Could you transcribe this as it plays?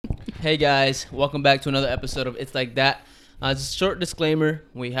Hey guys, welcome back to another episode of It's Like That. Just a short disclaimer,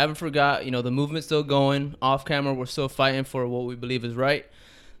 we haven't forgot, the movement's still going. Off camera, we're still fighting for what we believe is right.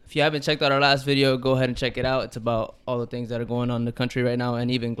 If you haven't checked out our last video, go ahead and check it out. It's about all the things that are going on in the country right now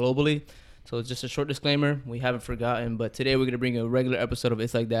and even globally. So it's just a short disclaimer, we haven't forgotten, but today we're going to bring a regular episode of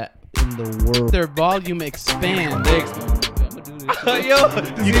It's Like That in the world. Their volume expands. Yo,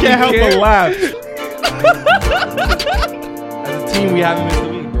 you can't help but laugh. As a team, we haven't missed a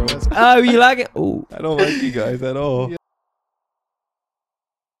week, bro. Oh, you like it? Ooh. I don't like you guys at all.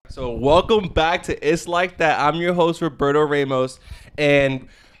 So welcome back to It's Like That. I'm your host, Roberto Ramos, and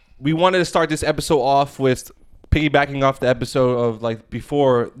we wanted to start this episode off with piggybacking off the episode of like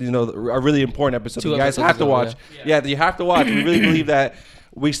before, a really important episode. You guys have to watch. Yeah, you have to watch. We really believe that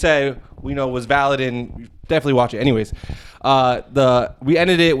we said, was valid, and definitely watch it. Anyways, we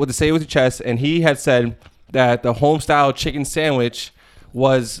ended it with the Say It With Your Chest, and he had said that the home-style chicken sandwich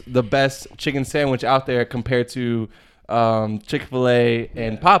was the best chicken sandwich out there compared to Chick-fil-A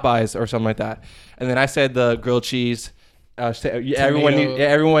and Popeyes or something like that. And then I said the grilled cheese.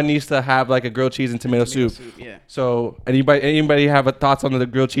 Everyone needs to have like a grilled cheese and tomato soup. Yeah. So anybody have thoughts on the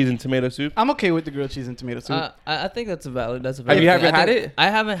grilled cheese and tomato soup? I'm okay with the grilled cheese and tomato soup. I think that's a valid. Have you ever had it? I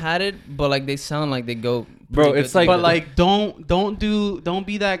haven't had it, but like they sound like they go. Bro, it's like, but like don't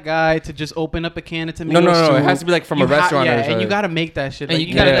be that guy to just open up a can of tomato soup. No. It has to be like from a restaurant. Yeah, or and you gotta make that shit. And like,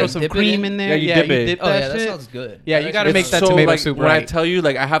 you gotta gotta throw some cream in there. Yeah, you dip it. Oh yeah, that that shit. sounds good. Yeah, you gotta make that so, tomato like, soup when right. I tell you,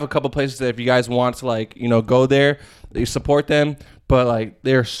 like, I have a couple places that if you guys want to, like, go there, you support them. But like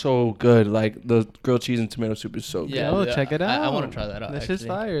they're so good. Like the grilled cheese and tomato soup is so good. Yeah, check it out. I want to try that out. This is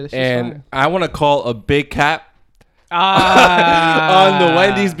fire. And I want to call a big cap on on the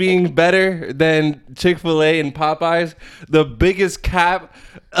Wendy's being better than Chick-fil-A and Popeyes. The biggest cap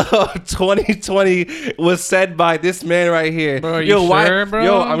of 2020 was said by this man right here. Bro, are you sure, bro?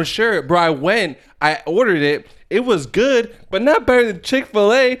 Yo, I'm sure, bro. I ordered it. It was good, but not better than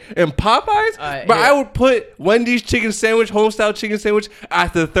Chick-fil-A and Popeyes. But I would put Wendy's chicken sandwich, home-style chicken sandwich,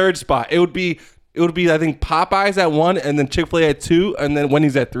 at the third spot. It would be I think Popeyes at 1, and then Chick-fil-A at 2, and then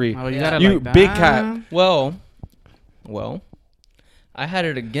Wendy's at 3. Oh, you gotta you like that. big cap. Well, I had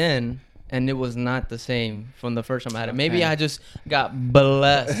it again, and it was not the same from the first time I had it. Maybe I just got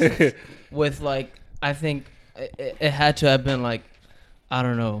blessed with like, I think it had to have been like, I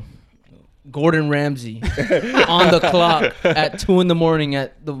don't know, Gordon Ramsay on the clock at 2 a.m.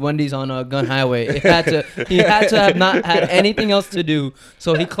 at the Wendy's on Gun Highway. He had to have not had anything else to do,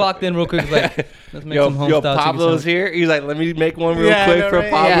 so he clocked in real quick. Like, let's make some home style Pablo's chicken here. He's like, let me make one real quick for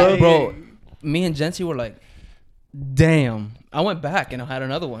Pablo. Yeah, bro. Me and Jency were like, damn. I went back and I had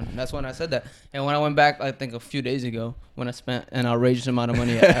another one. That's when I said that. And when I went back, I think a few days ago, when I spent an outrageous amount of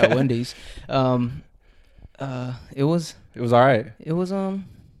money at Wendy's, it was all right. It was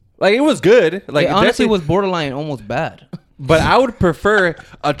Like, it was good. Like, it honestly was borderline almost bad. But I would prefer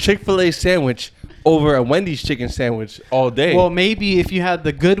a Chick-fil-A sandwich over a Wendy's chicken sandwich all day. Well, maybe if you had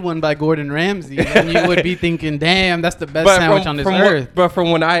the good one by Gordon Ramsay, then you would be thinking, "Damn, that's the best sandwich on this earth." But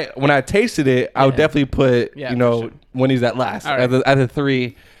from when I tasted it, I would definitely put sure. Wendy's at last, right. at the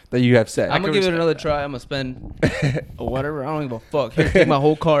 3 that you have said. I'm gonna give it another try. I'm gonna spend whatever. I don't give a fuck. Here, take my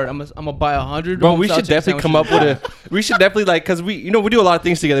whole card. I'm gonna buy 100. Bro, we should definitely come up with we should definitely, like, because we do a lot of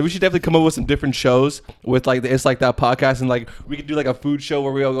things together. We should definitely come up with some different shows with like the It's Like That podcast, and like we could do like a food show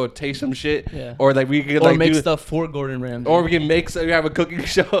where we all go taste some shit. Yeah. Or like we could or like make do stuff for Gordon Ramsay. Or we can we have a cooking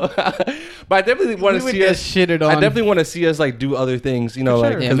show. But I definitely want to see us shitted on. I definitely want to see us like do other things. Sure.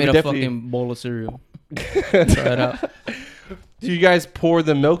 Like, yeah, made a fucking bowl of cereal. Try it out. Do you guys pour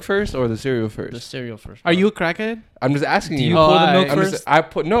the milk first or the cereal The first? cereal first. Are you a crackhead? I'm just asking Do you. you pour the milk I'm first? just, I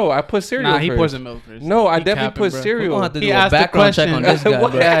put cereal first. Nah, he pours the milk first. No, I He definitely capping, put bro. We're cereal. gonna have to do He a asked the background check question. on this guy,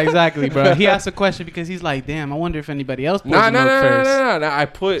 bro. Yeah, exactly, bro. He asked a question because he's like, "Damn, I wonder if anybody else pours No. the milk first." No. I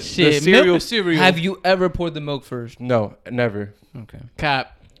put Shit, the cereal. milk or cereal. Have you ever poured the milk first? No, never. Okay.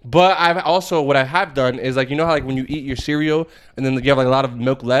 Cap? But I've also, what I have done is, like, how like when you eat your cereal and then you have like a lot of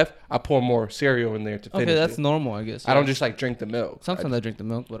milk left, I pour more cereal in there to finish Okay, that's it. normal, I guess. I don't just like drink the milk. Sometimes I drink the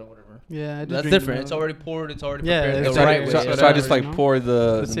milk, but whatever. Yeah, I just That's drink the different. milk. It's already poured. It's already Yeah, prepared. it's the right already- way. So I just whatever, like pour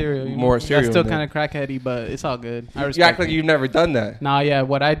the cereal. more cereal. That's still in there. kind of crackheady, but it's all good. I You respect act like it. you've never done that. Nah, yeah.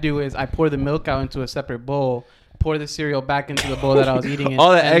 What I do is I pour the milk out into a separate bowl, pour the cereal back into the bowl that I was eating in,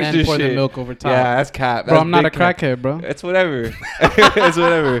 All that and extra then pour shit. the milk over top. Yeah, that's cap. bro, That's I'm not a big cap. crackhead, bro. It's whatever. It's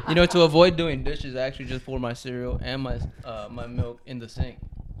whatever. To avoid doing dishes, I actually just pour my cereal and my milk in the sink.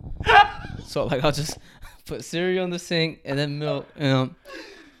 So like I'll just put cereal in the sink and then milk,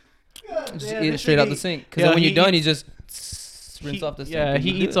 just eat it straight out the sink. Because then when you're done, you just rinse off the sink. Yeah,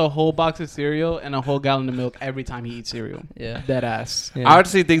 he eats a whole box of cereal and a whole gallon of milk every time he eats cereal. Yeah. Dead ass. Yeah. I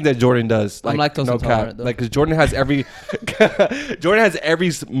honestly think that Jordan does. I'm Like, lactose no intolerant, cap. though. Like, because Jordan has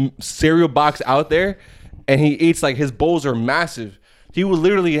every cereal box out there, and he eats like his bowls are massive. He would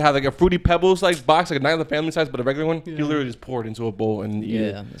literally have like a Fruity Pebbles like box, like a Night of the Family size, but a regular one. He literally just poured into a bowl and eat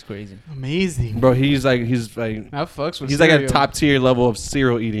it. Yeah, that's crazy. Amazing. Bro, he's like That fucks with he's cereal. like a top tier level of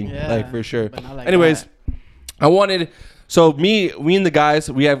cereal eating, Yeah, like for sure. but not like Anyways, that. I wanted. So me and the guys,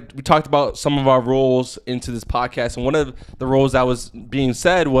 we talked about some of our roles into this podcast, and one of the roles that was being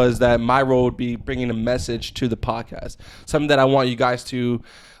said was that my role would be bringing a message to the podcast, something that I want you guys to,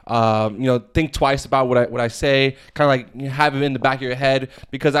 think twice about what I say, kind of like have it in the back of your head,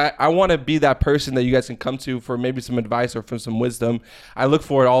 because I want to be that person that you guys can come to for maybe some advice or for some wisdom. I look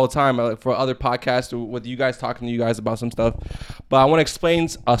for it all the time. I look for other podcasts with you guys, talking to you guys about some stuff, but I want to explain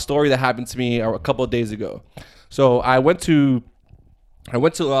a story that happened to me a couple of days ago. So I went to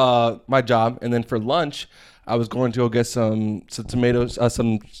my job, and then for lunch, I was going to go get some tomatoes,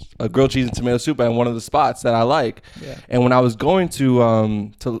 some grilled cheese and tomato soup at one of the spots that I like. Yeah. And when I was going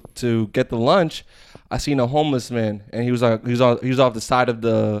to get the lunch, I seen a homeless man, and he was off the side of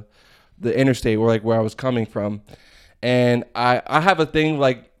the interstate where I was coming from. And I have a thing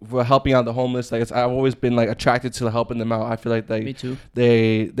like for helping out the homeless. Like I've always been like attracted to helping them out. I feel like Me too.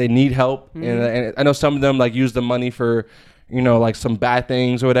 they need help, and I know some of them like use the money for, like some bad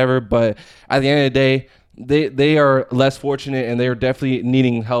things or whatever. But at the end of the day, they are less fortunate, and they are definitely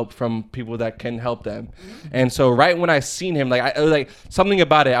needing help from people that can help them. And so right when I seen him, like I was like something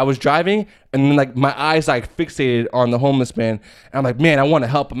about it. I was driving, and then like my eyes like fixated on the homeless man, and I'm like, man, I want to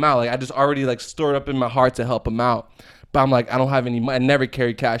help him out. Like I just already like stored up in my heart to help him out. But I'm like, I don't have any money. I never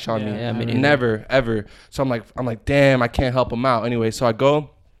carry cash on me. Yeah, me neither. Never, ever. So I'm like, damn, I can't help him out. Anyway, so I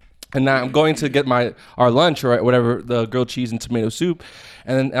go, and now I'm going to get our lunch or whatever, the grilled cheese and tomato soup.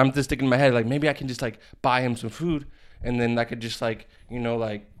 And then I'm just thinking in my head, like, maybe I can just like buy him some food, and then I could just like,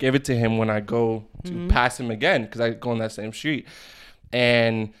 like give it to him when I go to pass him again, because I go on that same street.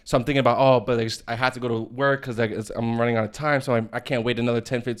 And so I'm thinking about, but I have to go to work because I'm running out of time, so I can't wait another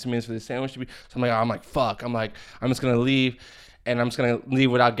 10, 15 minutes for the sandwich to be. So I'm like, fuck. I'm just gonna leave, and I'm just gonna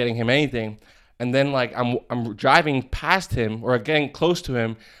leave without getting him anything. And then like I'm driving past him or getting close to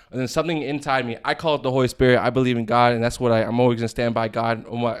him, and then something inside me, I call it the Holy Spirit. I believe in God, and that's what I'm always gonna stand by God.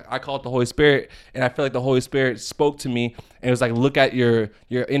 I call it the Holy Spirit, and I feel like the Holy Spirit spoke to me, and it was like, look at your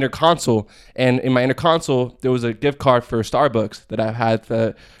inner console. And in my inner console, there was a gift card for Starbucks that I had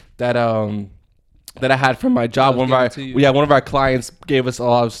that I had from my job. One of our clients gave us a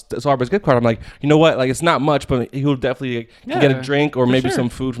lot of Starbucks gift card. I'm like, you know what? Like, it's not much, but he'll definitely get a drink or maybe some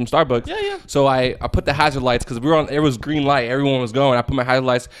food from Starbucks. Yeah. So I put the hazard lights, because it was green light. Everyone was going. I put my hazard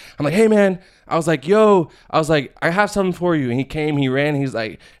lights. I'm like, hey man. I was like, I have something for you. And he came, he ran. He's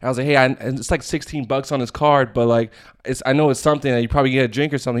like, I was like, hey, it's like $16 on his card, but like, I know it's something that you probably get a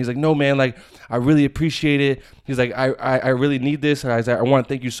drink or something. He's like, no man, like, I really appreciate it. He's like, I really need this. And I was like, I want to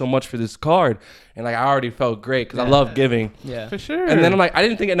thank you so much for this card. And like, I already felt great, because I love giving. Yeah, for sure. And then I'm like, I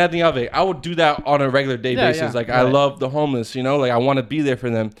didn't think nothing of it. I would do that on a regular day basis. Like, I love the homeless, like I want to be there for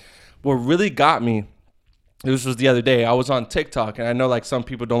them. What really got me, this was the other day, I was on TikTok, and I know like some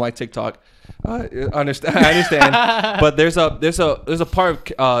people don't like TikTok. I understand. But there's a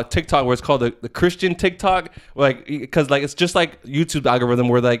part of TikTok where it's called the Christian TikTok, like, because like it's just like YouTube algorithm,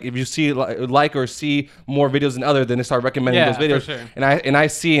 where like if you see like or see more videos than other, then they start recommending those videos. For sure. And I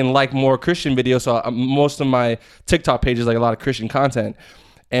see and like more Christian videos, so most of my TikTok page is like a lot of Christian content.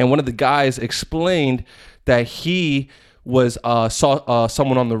 And one of the guys explained that he saw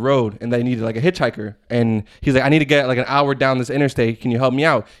someone on the road, and they needed like a hitchhiker, and he's like, I need to get like an hour down this interstate, can you help me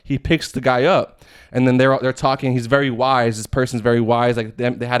out? He picks the guy up, and then they're talking. He's very wise. This person's very wise. Like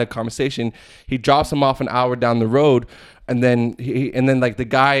they had a conversation. He drops him off an hour down the road, and then like the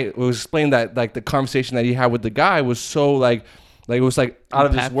guy was explaining that like the conversation that he had with the guy was so like it was like out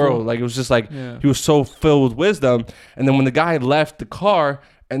of this world. Like it was just like he was so filled with wisdom. And then when the guy left the car,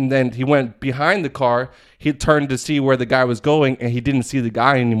 and then he went behind the car, he turned to see where the guy was going, and he didn't see the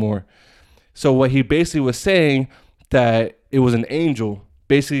guy anymore. So what he basically was saying, that it was an angel,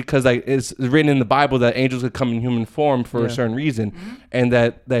 basically, because like it's written in the Bible that angels could come in human form for a certain reason, and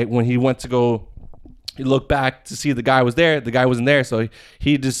that when he went to go, he looked back to see the guy was there, the guy wasn't there, so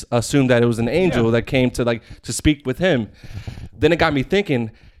he just assumed that it was an angel that came to speak with him. Then it got me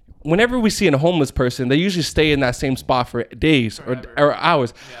thinking, whenever we see a homeless person, they usually stay in that same spot for days or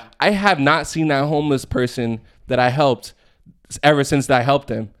hours. Yeah. I have not seen that homeless person that I helped ever since I helped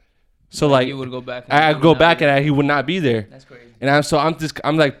him So like you would go back. I go back and he would not be there. That's crazy. And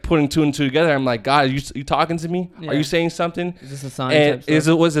I'm like putting two and two together. I'm like, God, you talking to me? Yeah. Are you saying something? Is this a sign?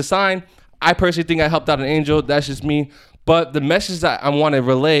 And was a sign. I personally think I helped out an angel. That's just me. But the message that I want to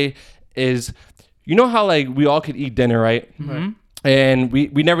relay is, you know how like we all could eat dinner, right? Mm-hmm. And we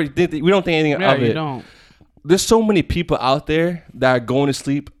never did. We don't think anything of it. You don't. There's so many people out there that are going to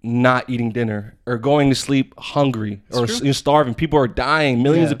sleep not eating dinner or going to sleep hungry or starving. People are dying.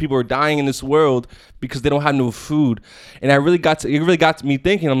 Millions of people are dying in this world because they don't have no food. And it really got to me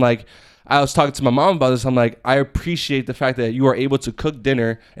thinking. I'm like, I was talking to my mom about this. I'm like, I appreciate the fact that you are able to cook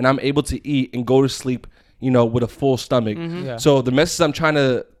dinner and I'm able to eat and go to sleep, with a full stomach. Mm-hmm. Yeah. So the message I'm trying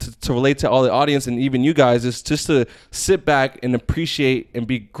to relate to all the audience and even you guys is just to sit back and appreciate and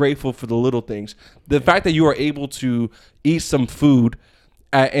be grateful for the little things. The fact that you are able to eat some food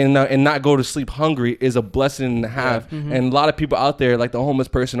and not go to sleep hungry is a blessing and a half. Yeah. Mm-hmm. And a lot of people out there, like the homeless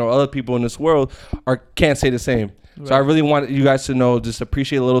person or other people in this world, can't say the same. Right. So I really want you guys to know, just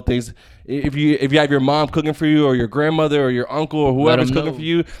appreciate the little things. If you have your mom cooking for you or your grandmother or your uncle or whoever's cooking for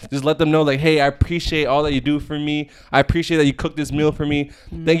you, just let them know like, hey, I appreciate all that you do for me. I appreciate that you cook this meal for me.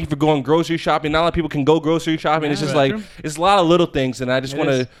 Thank you for going grocery shopping. Not a lot of people can go grocery shopping. Yeah, it's just like, it's a lot of little things. And I just want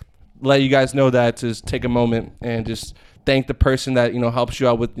to let you guys know that, to just take a moment and just thank the person that, helps you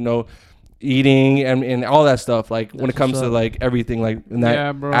out with, eating and all that stuff, like when it comes to like everything, like in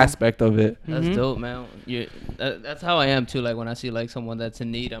that aspect of it. That's dope, man. That's how I am too. Like when I see like someone that's in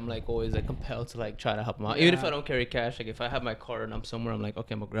need, I'm like always like compelled to like try to help them out. Even if I don't carry cash, like if I have my card and I'm somewhere, I'm like,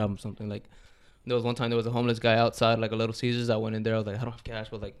 okay, I'm gonna grab them something. Like there was one time there was a homeless guy outside like a Little Caesars. I went in there, I was like, I don't have cash,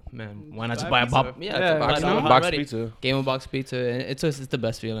 but like, man, why not just buy a box? Box pizza. Gave him a box pizza, and it's the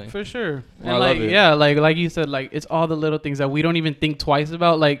best feeling for sure. And I love it. like you said, like it's all the little things that we don't even think twice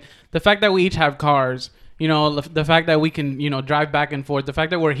about, like the fact that we each have cars. The fact that we can, drive back and forth. The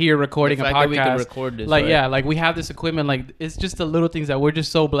fact that we're here recording a podcast. That we can record this, like, right? like we have this equipment. Like, it's just the little things that we're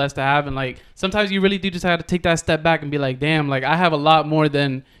just so blessed to have. And like, sometimes you really do just have to take that step back and be like, damn, like I have a lot more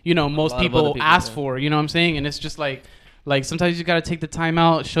than, most people ask for. You know what I'm saying? And it's just like sometimes you got to take the time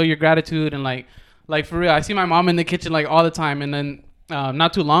out, show your gratitude. And like for real, I see my mom in the kitchen like all the time. And then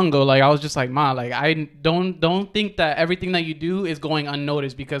not too long ago, like I was just like, Ma, like I don't think that everything that you do is going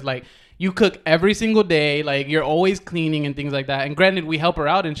unnoticed, because like, you cook every single day, like you're always cleaning and things like that. And granted, we help her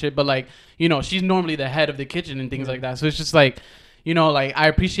out and shit, but like, she's normally the head of the kitchen and things like that. So it's just like, like I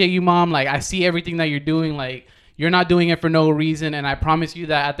appreciate you, Mom. Like I see everything that you're doing. Like you're not doing it for no reason. And I promise you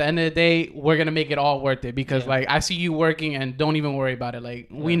that at the end of the day, we're going to make it all worth it, because like I see you working and don't even worry about it. Like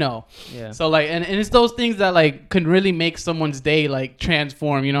we know. Yeah. So like, and it's those things that like can really make someone's day like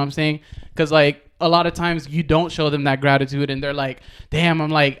transform, you know what I'm saying? Cause like, a lot of times you don't show them that gratitude and they're like, damn,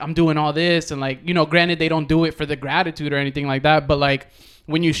 I'm doing all this. And like, granted they don't do it for the gratitude or anything like that. But like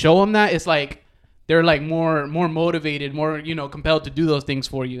when you show them that, it's like, they're like more motivated, more, compelled to do those things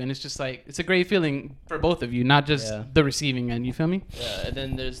for you. And it's just like, it's a great feeling for both of you, not just the receiving end. You feel me? Yeah. And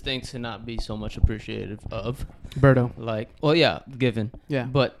then there's things to not be so much appreciative of. Berto. Like, well, yeah, given. Yeah.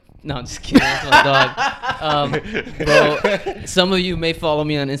 But no, I'm just kidding. That's my dog. Bro, some of you may follow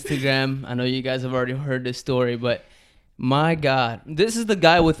me on Instagram. I know you guys have already heard this story, but my God, this is the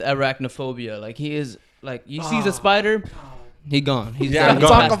guy with arachnophobia. Like he is, like you see the spider, he gone. He's gone.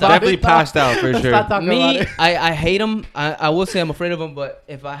 Definitely passed out for sure. Me, I hate him. I will say I'm afraid of him, but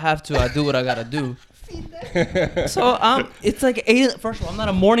if I have to, I do what I gotta do. So it's like 8. First of all, I'm not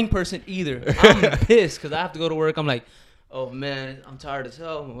a morning person either. I'm pissed because I have to go to work. I'm like, oh man, I'm tired as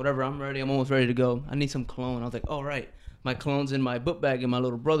hell. Whatever, I'm ready. I'm almost ready to go. I need some cologne. I was like, all right, my cologne's in my book bag in my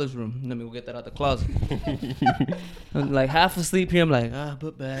little brother's room. Let me go get that out the closet. I'm like half asleep here. I'm like,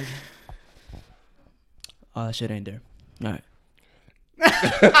 book bag. Oh, that shit ain't there. All right.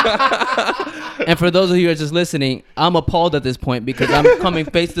 And for those of you who are just listening, I'm appalled at this point because I'm coming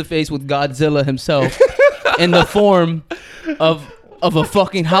face to face with Godzilla himself in the form of a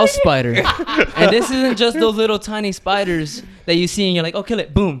fucking house spider. And this isn't just those little tiny spiders that you see and you're like, oh, kill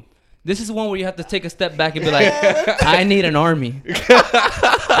it, boom. This is one where you have to take a step back and be like, I need an army.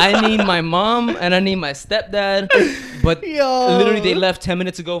 I need my mom and I need my stepdad. But literally they left 10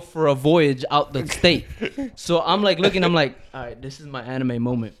 minutes ago for a voyage out the state. So I'm like looking, I'm like, all right, this is my anime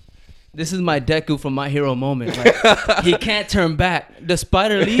moment. This is my Deku from My Hero moment. Like, he can't turn back. The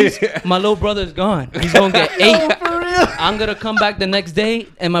spider leaves, my little brother's gone. He's going to get ate. I'm going to come back the next day,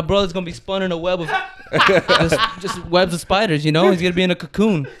 and my brother's going to be spun in a web of just webs of spiders, He's going to be in a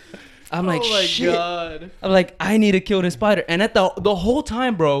cocoon. I'm like, shit. God. I'm like, I need to kill this spider. And at the whole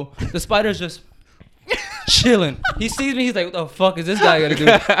time, bro, the spider's just chilling. He sees me. He's like, "What the fuck is this guy gonna do?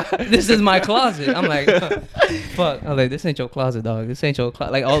 This is my closet." I'm like, "Fuck." I'm like, "This ain't your closet, dog. This ain't your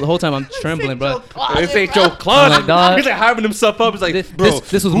closet." Like the whole time I'm trembling, bro. This ain't your closet. Like, dog. He's like hyping himself up. He's like, bro,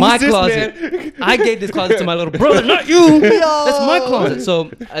 this was my closet. I gave this closet to my little brother, not you. That's my closet.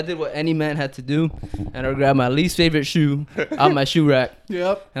 So I did what any man had to do, and I grabbed my least favorite shoe out my shoe rack.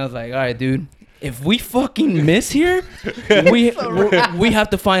 Yep. And I was like, "All right, dude. If we fucking miss here, we have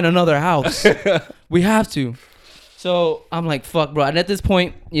to find another house. We have to." So I'm like, "Fuck, bro." And at this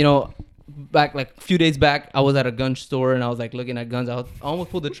point, you know, back like a few days back, I was at a gun store and I was like looking at guns. I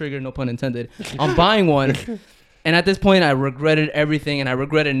almost pulled the trigger, no pun intended, on buying one. And at this point, I regretted everything, and I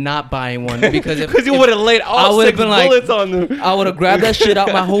regretted not buying one because if you would have laid all 6 bullets on them. I would have grabbed that shit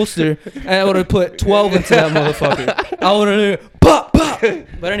out my holster and I would have put 12 into that motherfucker. I would have pop pop.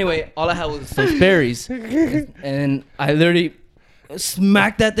 But anyway, all I had was some Sperry's, and I literally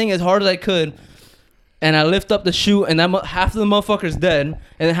smacked that thing as hard as I could. And I lift up the shoe, and half of the motherfucker's dead, and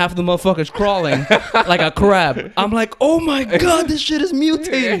then half of the motherfucker's crawling like a crab. I'm like, "Oh my god, this shit is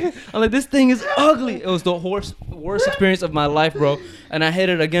mutated." I'm like, "This thing is ugly." It was the worst experience of my life, bro. And I hit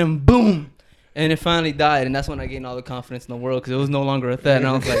it again, boom, and it finally died. And that's when I gained all the confidence in the world because it was no longer a threat. And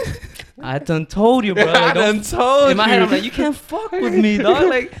I was like, "I done told you, bro." Like, I done told you. In my head, I'm like, "You can't fuck with me, dog."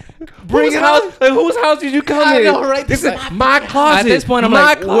 Like, bring it out. Like, whose house did you come in? know, right? This is my closet. At this point, I'm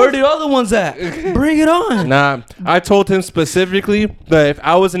like, "Where the other ones at? Bring it on." Nah, I told him specifically that if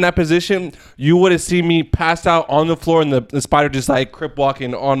I was in that position, you would have seen me passed out on the floor and the spider just like crip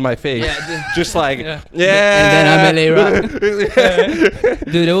walking on my face. Yeah, just like, yeah. And then I'm in A-Rock.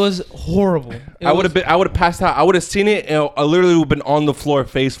 Dude, it was horrible. I would have passed out. I would have seen it and I literally would have been on the floor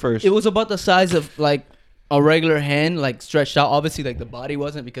face first. It was about the size of like a regular hand, like stretched out. Obviously, like the body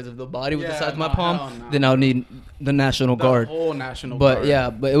wasn't, because if the body was the size of my palm, then I'll need the National Guard. Whole National But Guard. yeah,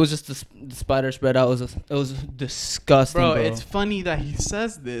 but it was just the spider spread out. It was disgusting, bro. It's funny that he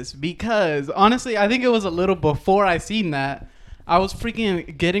says this because honestly, I think it was a little before I seen that. I was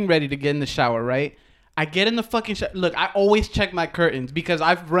freaking getting ready to get in the shower, right? I get in the fucking shower. Look, I always check my curtains because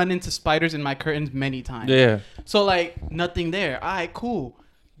I've run into spiders in my curtains many times. Yeah. So like nothing there. All right, cool.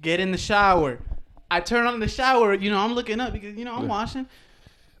 Get in the shower. I turn on the shower. You know, I'm looking up because I'm washing.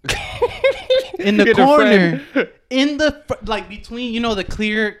 In the corner, in the like between the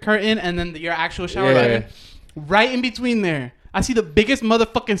clear curtain and then your actual shower curtain, right in between there, I see the biggest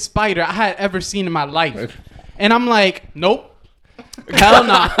motherfucking spider I had ever seen in my life, and I'm like, nope. Hell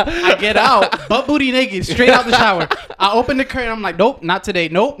nah. I get out, butt booty naked, straight out the shower. I open the curtain. I'm like, nope, not today.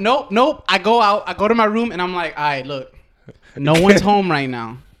 Nope. I go out. I go to my room, and I'm like, all right, look, no one's home right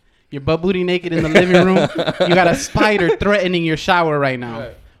now. You're butt booty naked in the living room. You got a spider threatening your shower right now.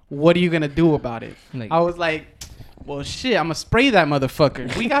 Right. What are you gonna do about it? I was like, well, shit, I'm gonna spray that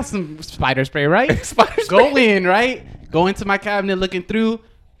motherfucker. We got some spider spray, right? Go in, right? Go into my cabinet looking through.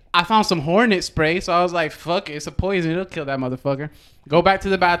 I found some hornet spray, so I was like, fuck it, it's a poison. It'll kill that motherfucker. Go back to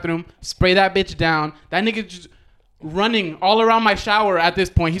the bathroom, spray that bitch down. That nigga just running all around my shower at this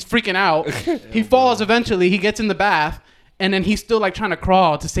point. He's freaking out. He falls eventually. He gets in the bath, and then he's still like trying to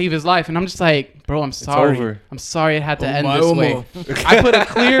crawl to save his life. And I'm just like, bro, I'm sorry. I'm sorry it had to end this way. I put a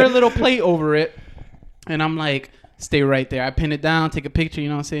clear little plate over it, and I'm like, stay right there. I pin it down, take a picture, you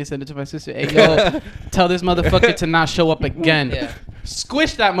know what I'm saying? Send it to my sister. Hey, yo, tell this motherfucker to not show up again. Yeah.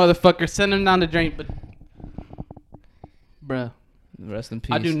 Squish that motherfucker, send him down the drain. But, bruh, rest in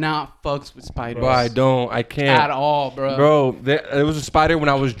peace. I do not fucks with spiders. Bro, I don't. I can't. At all, bro. Bro, there was a spider when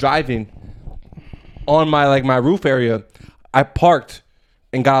I was driving on my roof area. I parked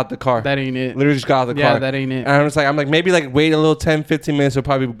and got out the car. That ain't it. Literally just got out the car. Yeah, that ain't it. And I'm like, maybe like wait a little 10, 15 minutes, it'll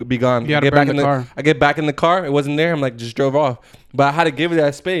probably be gone. You gotta get burn back the car. I get back in the car. It wasn't there. I'm like, just drove off. But I had to give it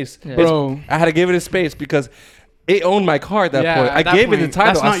that space. Yeah. Bro. I had to give it a space because it owned my car at that point. I gave it the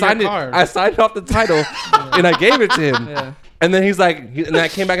title. I signed off the title and I gave it to him. Yeah. And then he's like, and I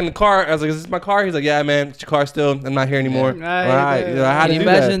came back in the car. I was like, "Is this my car?" He's like, "Yeah, man, it's your car still. I'm not here anymore." Yeah. All right. You know, I had Can to you do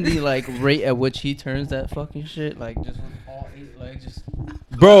imagine that. the like rate at which he turns that fucking shit? Like just all eight legs, just.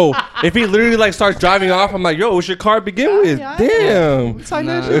 Bro, if he literally like starts driving off, I'm like, "Yo, what's your car begin with?" Damn.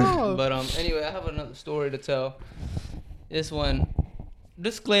 Nah. But anyway, I have another story to tell. This one,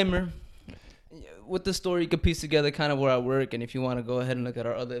 disclaimer. With the story, you can piece together kind of where I work, and if you want to go ahead and look at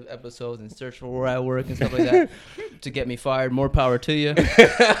our other episodes and search for where I work and stuff like that to get me fired, more power to you.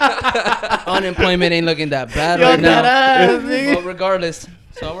 Unemployment ain't looking that bad right now. But regardless,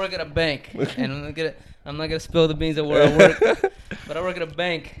 so I work at a bank, and I'm not gonna spill the beans of where I work, but I work at a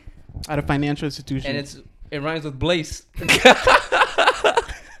bank at a financial institution, and it rhymes with Blaze.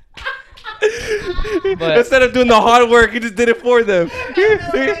 But instead of doing the hard work, he just did it for them.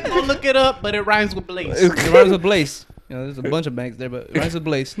 I'll look it up, but it rhymes with Blaze. it rhymes with Blaze. You know, there's a bunch of banks there, but it rhymes with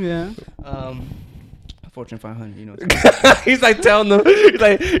Blaze. Yeah. Fortune 500, you know. He's like telling them, he's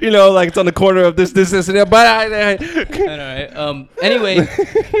like, you know, like it's on the corner of this, and that. But I know, right? Anyway,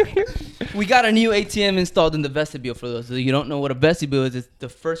 we got a new ATM installed in the vestibule. For those of you who don't know what a vestibule is, it's the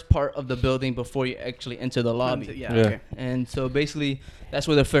first part of the building before you actually enter the lobby. Yeah. Okay. And so basically, that's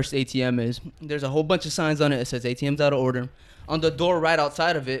where the first ATM is. There's a whole bunch of signs on it. It says ATM's out of order. On the door right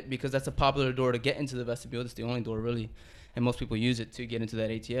outside of it, because that's a popular door to get into the vestibule. It's the only door really. And most people use it to get into that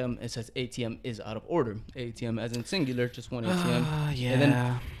ATM. It says ATM is out of order. ATM as in singular, just one ATM. Yeah. And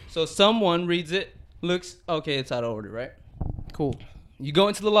then, so someone reads it, looks, okay, it's out of order, right? Cool. You go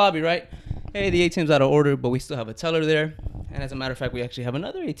into the lobby, right? Hey, the ATM's out of order, but we still have a teller there. And as a matter of fact, we actually have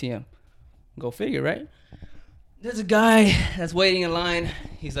another ATM. Go figure, right? There's a guy that's waiting in line.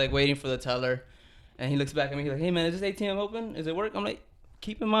 He's like waiting for the teller. And he looks back at me. He's like, hey, man, is this ATM open? Is it work? I'm like,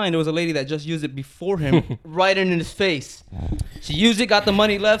 keep in mind, there was a lady that just used it before him, right in his face. She used it, got the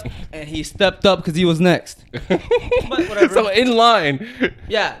money left, and he stepped up because he was next. But whatever. So in line.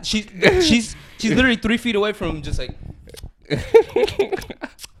 Yeah, she's literally 3 feet away from him, just like,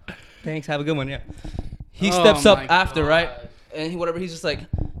 thanks, have a good one, yeah. He steps up after, right? And he's just like,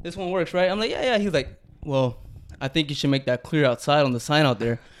 this one works, right? I'm like, yeah. He's like, well, I think you should make that clear outside on the sign out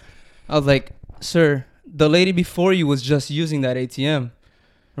there. I was like, sir, the lady before you was just using that ATM,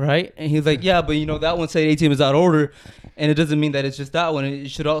 right? And he's like, yeah, but you know, that one said ATM is out of order, and it doesn't mean that it's just that one. It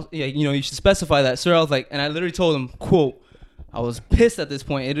should also, yeah, you know, you should specify that, sir. I was like, and I literally told him, quote, I was pissed at this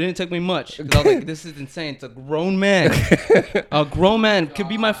point. It didn't take me much, because I was like, this is insane. It's a grown man. A grown man could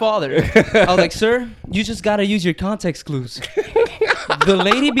be my father. I was like, sir, you just got to use your context clues. The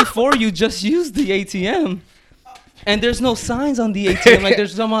lady before you just used the ATM, and there's no signs on the ATM like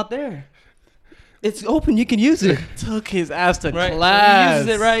there's some out there. It's open. You can use it. Took his ass to right? class. So he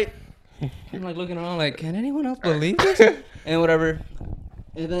uses it, right? I'm like looking around like, can anyone else believe this? And whatever.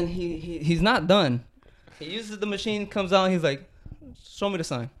 And then he's not done. He uses the machine, comes out, and he's like, show me the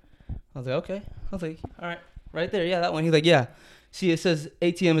sign. I was like, okay. I was like, all right, right there. Yeah, that one. He's like, yeah. See, it says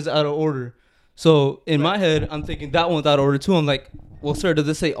ATM is out of order. So in my head, I'm thinking that one's out of order too. I'm like, well, sir, does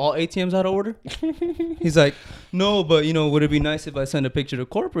it say all ATMs out of order? He's like, no, but, you know, would it be nice if I send a picture to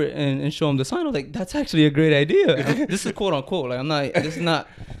corporate and show them the sign? I'm like, that's actually a great idea. This is quote unquote. Like, this is not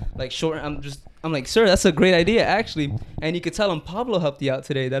like short. I'm like, sir, that's a great idea, actually. And you could tell him Pablo helped you out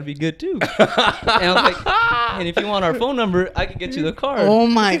today. That'd be good, too. And I was like, and if you want our phone number, I can get you the card. Oh,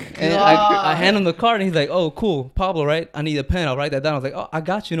 my God. And I hand him the card, and he's like, oh, cool. Pablo, right? I need a pen. I'll write that down. I was like, oh, I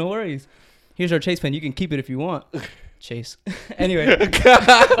got you. No worries. Here's our Chase pen. You can keep it if you want. Chase. Anyway.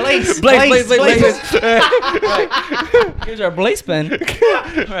 Blaze. Right. Here's our Blaze pen.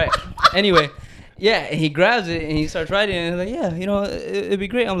 All right. Anyway. Yeah, and he grabs it and he starts writing and he's like, yeah, you know, it'd be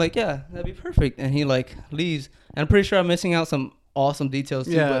great. I'm like, yeah, that'd be perfect. And he like leaves. And I'm pretty sure I'm missing out some awesome details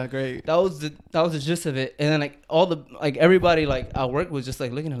too. Yeah, but great. That was the gist of it. And then everybody like at work was just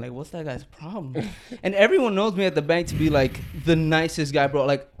like looking at like, what's that guy's problem? And everyone knows me at the bank to be like the nicest guy, bro.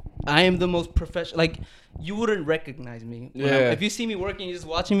 Like I am the most professional. Like you wouldn't recognize me. If you see me working, you're just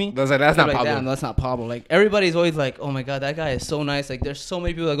watching me. That's not Pablo. Damn, that's not Pablo. Like everybody's always like, oh my God, that guy is so nice. Like there's so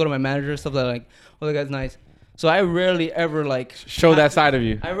many people that go to my manager and stuff that are like, oh, that guy's nice. So I rarely ever like show that side of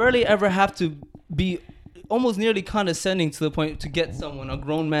you. I rarely ever have to be almost nearly condescending to the point to get someone, a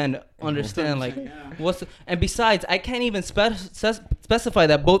grown man, to understand like and besides, I can't even specify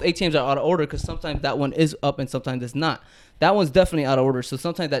that both ATMs are out of order because sometimes that one is up and sometimes it's not. That one's definitely out of order, so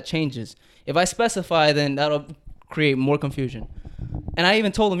sometimes that changes. If I specify, then that'll create more confusion. And I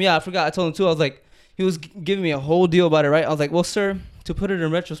even told him, I forgot. I told him too. I was like, he was giving me a whole deal about it, right? I was like, well, sir, to put it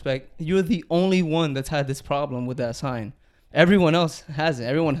in retrospect, you're the only one that's had this problem with that sign. Everyone else hasn't.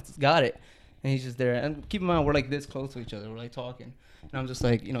 Everyone has got it. And he's just there. And keep in mind, we're like this close to each other. We're like talking. And I'm just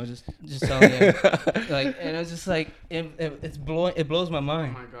like, you know, just telling him. Like, and it's just like, it blows my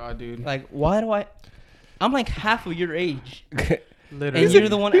mind. Oh my God, dude. Like, why I'm like half of your age. Literally. And you're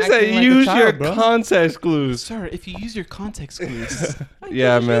the one He acting said like use a child, your bro. context clues. Sir, if you use your context clues.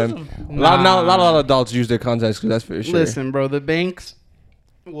 Yeah, man. A lot of adults use their context clues. That's for sure. Listen, bro, the banks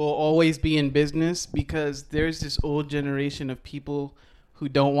will always be in business because there's this old generation of people who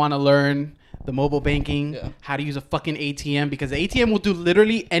don't want to learn the mobile banking, how to use a fucking ATM, because the ATM will do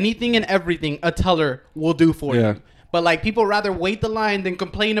literally anything and everything a teller will do for you. But like people rather wait the line than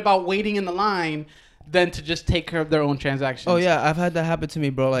complain about waiting in the line than to just take care of their own transactions. Oh yeah, I've had that happen to me,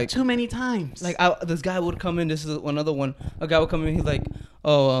 bro. Like too many times. Like this guy would come in. This is another one. A guy would come in. He's like,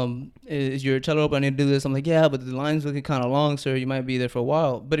 "Oh, is your teller open? I need to do this." I'm like, "Yeah, but the line's looking kind of long, sir. You might be there for a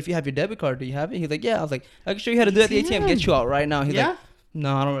while. But if you have your debit card, do you have it?" He's like, "Yeah." I was like, "I can show you how to do it at the ATM. Get you out right now." He's like,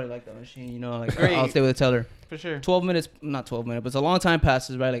 "No, I don't really like that machine. You know, like I'll stay with the teller." For sure. 12 minutes, not 12 minutes, but it's a long time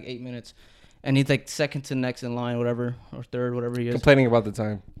passes, right? Like 8 minutes, and he's like second to next in line, whatever, or third, whatever he is. Complaining about the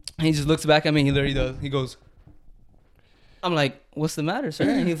time. And he just looks back at me. He literally does. He goes. I'm like, "What's the matter, sir?"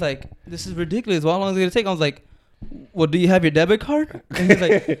 And he's like, "This is ridiculous. How long is it gonna take?" I was like, "Well, do you have your debit card?" And he's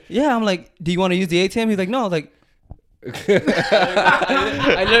like, "Yeah." I'm like, "Do you want to use the ATM?" He's like, "No." I was like,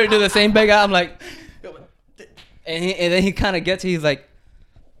 I literally do the same bag out. I'm like, and then he kind of gets it. He's like,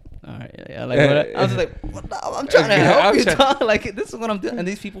 "All right, yeah." Like, what? I was just like, "What the, I'm trying to help you, dog. Like, this is what I'm doing." And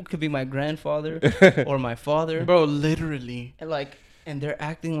these people could be my grandfather or my father, bro. Literally, and they're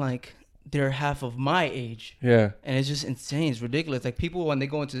acting like they're half of my age. Yeah. And it's just insane. It's ridiculous. Like, people, when they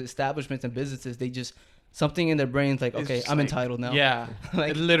go into establishments and businesses, they just, something in their brains like, okay, I'm entitled now. Yeah.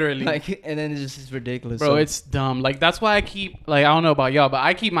 Like, literally. Like, and then it's just ridiculous. Bro, it's dumb. Like, that's why I keep, like, I don't know about y'all, but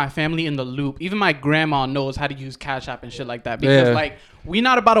I keep my family in the loop. Even my grandma knows how to use Cash App and shit like that. Because, like, we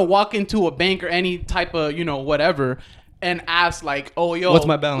not about to walk into a bank or any type of, you know, whatever, and ask, like, "Oh, yo, what's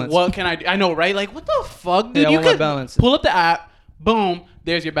my balance? What can I do?" I know, right? Like, what the fuck, dude? Yeah, you could my balance. Pull up the app. Boom.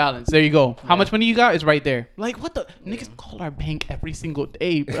 There's your balance. There you go. How much money you got is right there. Like, what the? Niggas call our bank every single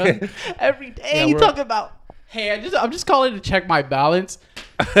day, bro. Every day. Yeah, you talking about, hey, I'm just calling to check my balance.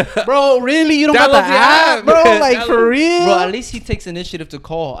 Bro, really? You don't got the app, bro? Like, for real? Bro, at least he takes initiative to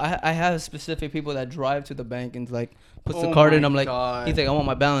call. I have specific people that drive to the bank and, like, puts the card in. I'm like, he's like, "I want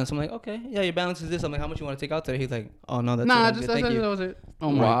my balance." I'm like, "Okay, yeah, your balance is this." I'm like, "How much you want to take out today?" He's like, "Oh, no, that's it. Thank you." That was it.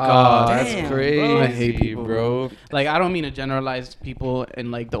 Oh my Wow, God. that's Damn, crazy, bro. I hate people, bro. Like, I don't mean to generalize people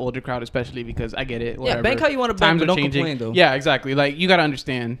and, like, the older crowd, especially, because I get it. Whatever. Yeah, bank how you want to bank, Times but are don't changing. complain, though. Yeah, exactly. Like, you got to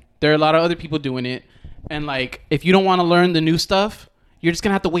understand. There are a lot of other people doing it. And, like, if you don't want to learn the new stuff, you're just going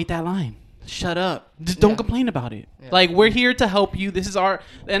to have to wait that line. Shut up. Just don't complain about it. Yeah. Like, we're here to help you. This is our...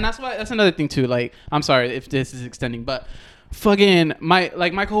 And that's another thing, too. Like, I'm sorry if this is extending, but fucking my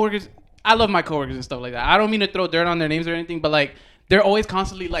coworkers... I love my coworkers and stuff like that. I don't mean to throw dirt on their names or anything, but, like, they're always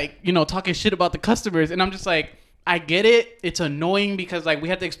constantly, like, you know, talking shit about the customers. And I'm just like... I get it. It's annoying because, like, we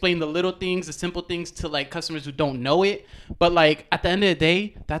have to explain the little things, the simple things to, like, customers who don't know it. But, like, at the end of the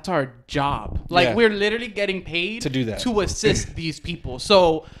day, that's our job. Like, we're literally getting paid to do that, to assist these people.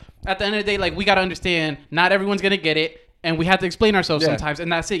 So, at the end of the day, like, we got to understand not everyone's going to get it. And we have to explain ourselves sometimes.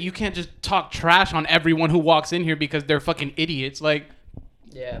 And that's it. You can't just talk trash on everyone who walks in here because they're fucking idiots. Like,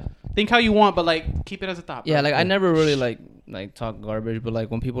 think how you want, but, like, keep it as a thought. Yeah, like, I never really, like talk garbage, but,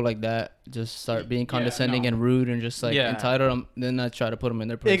 like, when people like that just start being condescending and rude and just, like, entitled, then I try to put them in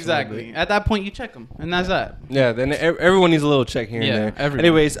their place. Exactly. At that point, you check them, and that's that. Yeah, then everyone needs a little check here and there. Everyone.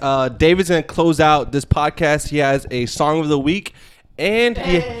 Anyways, David's gonna close out this podcast. He has a song of the week, and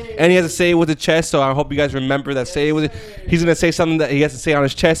he has to say it with the chest. So I hope you guys remember that. Say it with it. He's gonna say something that he has to say on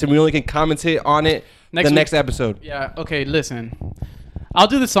his chest, and we only can commentate on it next episode. Yeah. Okay. Listen. I'll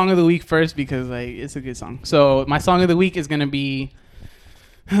do the song of the week first because, like, it's a good song. So my song of the week is gonna be,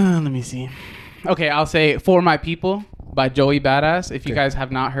 let me see. Okay, I'll say "For My People" by Joey Badass. If you guys have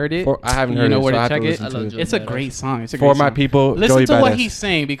not heard it, I haven't heard it. You know where to check it. It's a great song. It's a For great My song. People. Listen Joey to Badass. what he's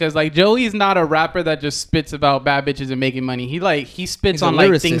saying because, like, Joey's not a rapper that just spits about bad bitches and making money. He spits on,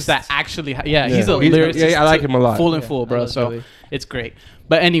 like, things that actually. He's a lyricist. Yeah, I like him a lot. Full and full, bro. So Joey. It's great.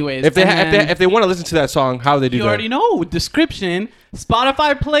 But anyways, if they want to listen to that song, how do they do that? You already know. Description,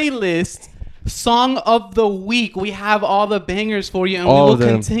 Spotify playlist, song of the week. We have all the bangers for you, and we will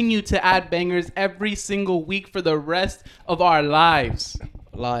continue to add bangers every single week for the rest of our lives.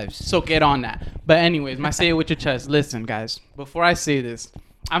 So get on that. But anyways, my say it with your chest. Listen, guys, before I say this,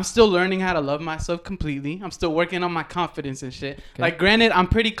 I'm still learning how to love myself completely. I'm still working on my confidence and shit. Okay. Like, granted, I'm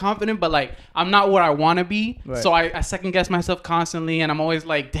pretty confident, but, like, I'm not where I want to be. Right. So I second guess myself constantly, and I'm always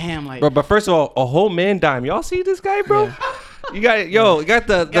like, damn, like. But first of all, a whole man dime. Y'all see this guy, bro? Yeah. You got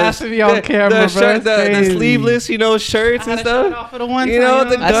to be on camera, the sleeveless, you know, shirts and stuff. Off of the one you know,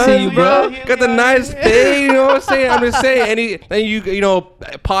 the I see you, bro. Got the nice thing. You know what I'm saying? I'm just saying. And you know,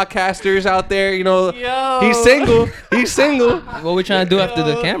 podcasters out there, you know, he's single. He's single. What we trying to do after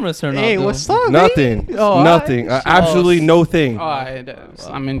the cameras turn off? Hey, what's up? Nothing. Nothing. Absolutely no thing.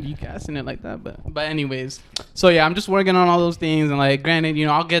 I mean, you gassing it like that, but anyways. So yeah, I'm just working on all those things, and, like, granted, you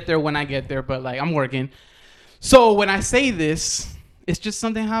know, I'll get there when I get there, but, like, I'm working. So when I say this, it's just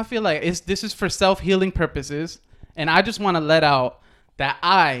something how I feel like this is for self-healing purposes. And I just want to let out that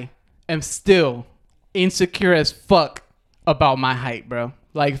I am still insecure as fuck about my height, bro.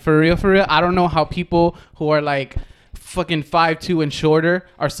 Like for real, I don't know how people who are like fucking 5'2" and shorter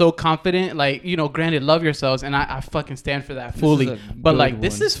are so confident. Like, you know, granted, love yourselves, and I fucking stand for that fully. But like,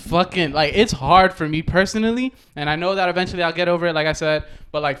 this is fucking like, it's hard for me personally, and I know that eventually I'll get over it, like I said.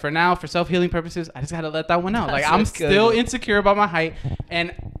 But like for now, for self-healing purposes, I just gotta let that one out. Like I'm still insecure about my height,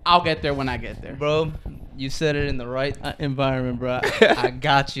 and I'll get there when I get there, bro. You said it in the right environment, bro. I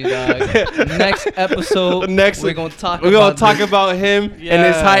got you, dog. Next episode, we're gonna talk about him and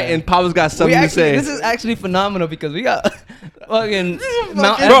his height, and Pablo's got something to say. This is actually phenomenal because we got fucking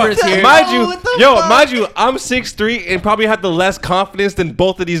Mount Everest here. Mind you, I'm 6'3" and probably have the less confidence than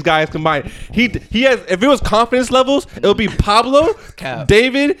both of these guys combined. He has, if it was confidence levels, it would be Pablo,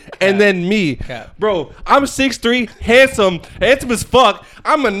 David, and then me. Bro, I'm 6'3", handsome as fuck.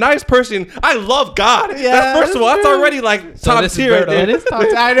 I'm a nice person. I love God. Yeah, first of all, that's already like top tier. It is top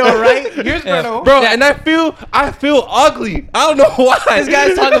tier. I know, right? Here's Berto. Bro, and I feel ugly. I don't know why. This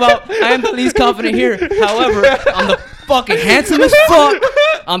guy's talking about I am the least confident here. However, I'm the fucking handsome as fuck.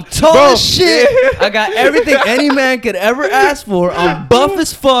 I'm tall as shit. I got everything any man could ever ask for. I'm buff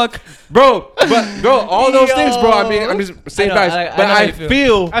as fuck. Bro, all those things, bro. I mean, I'm just saying facts. But I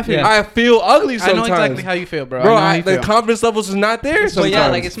feel ugly sometimes. I know exactly how you feel, bro. Bro, the confidence levels is not there sometimes. But yeah,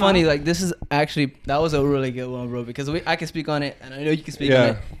 like it's funny. Like this is actually, that was a really good one, bro. Because I can speak on it, and I know you can speak on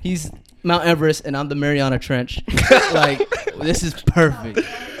it. He's Mount Everest, and I'm the Mariana Trench. Like this is perfect.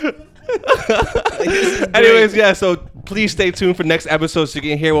 Anyways, yeah, so please stay tuned for next episode so you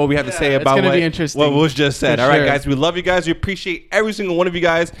can hear what we have to say about what was just said. All right, guys, we love you guys. We appreciate every single one of you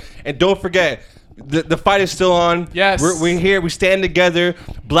guys. And don't forget, the fight is still on. Yes. We're here. We stand together.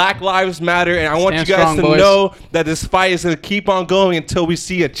 Black Lives Matter. And I want you guys to know that this fight is going to keep on going until we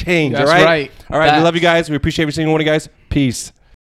see a change. That's all right? Right. All right, we love you guys. We appreciate every single one of you guys. Peace.